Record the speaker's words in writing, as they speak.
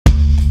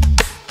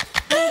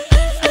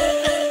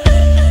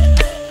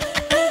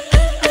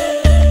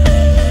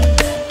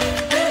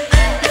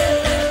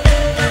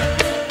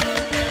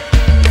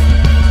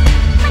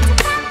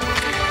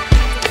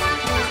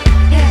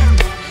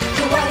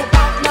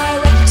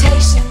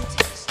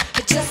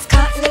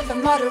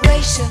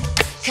moderation.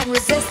 Can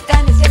resist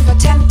anything but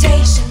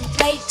temptation.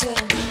 Later,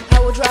 I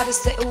would rather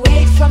stay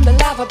away from the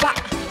lava, but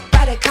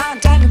I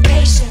can't. I'm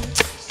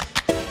impatient,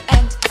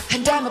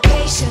 and I'm a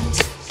patient.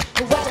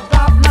 But what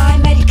about my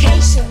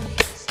medication?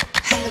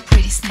 Hello,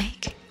 pretty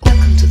snake.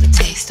 Welcome to the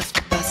taste of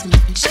the blossom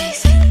you've been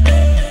chasing.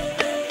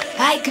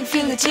 I can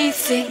feel the teeth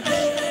sink.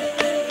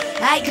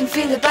 I can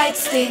feel the bite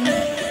sting.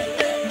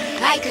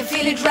 I can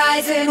feel it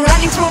rising,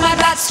 running through my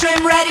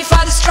bloodstream, ready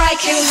for the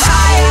striking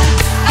fire.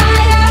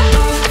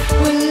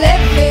 We're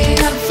living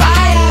on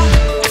fire,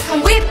 and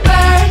we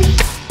burn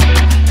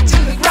to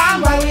the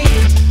ground while we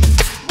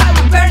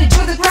burn it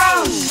to the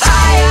ground.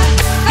 Fire,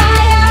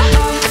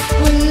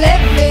 we're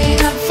living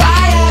on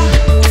fire,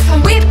 and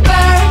we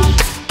burn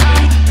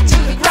to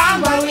the ground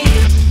while we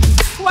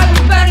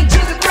burn it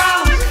to the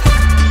ground.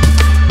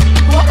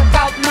 What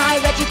about my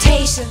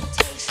reputation?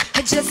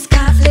 I just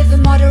can't live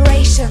in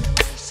moderation.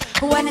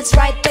 When it's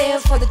right there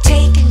for the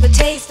taking, the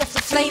taste of the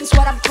flames,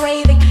 what I'm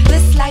craving.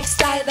 This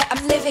lifestyle that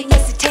I'm living,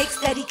 yes, it takes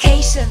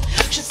dedication.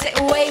 Should stay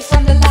away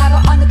from the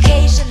lava on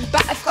occasion,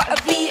 but I've got a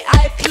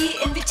VIP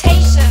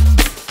invitation.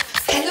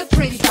 Hello,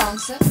 pretty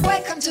bouncer.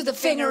 Welcome to the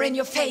finger in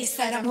your face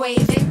that I'm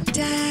waving.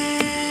 Dancing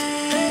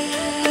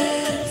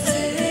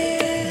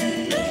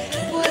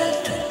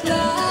with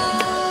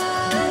gloves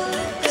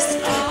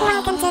on.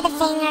 Welcome to the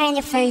finger in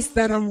your face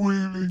that I'm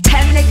waving.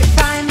 10 naked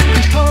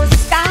firemen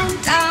poses down,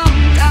 down,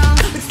 down.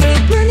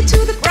 Burn it to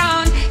the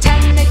ground.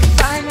 10 naked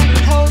firemen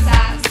pose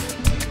us.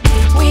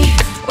 We're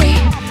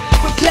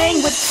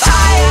playing with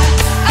fire.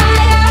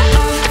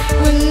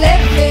 We're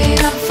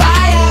living on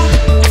fire,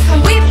 and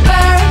we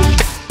burn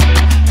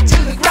to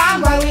the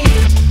ground while we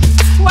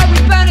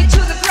burn it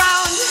to the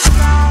ground.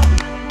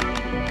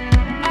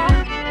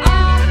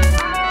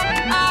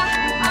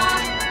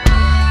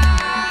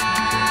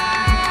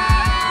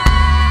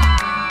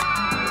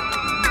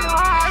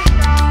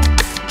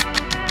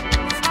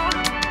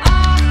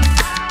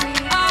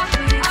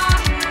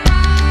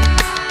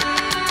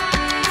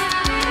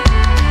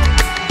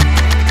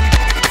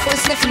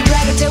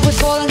 Till we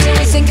fall, until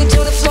we sink into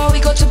the floor. We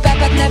go to bed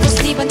but never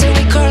sleep until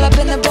we curl up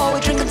in the ball. We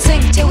drink and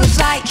sing till we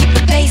fly, keep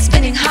the bass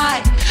spinning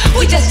high.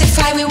 We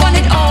testify, we want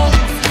it all.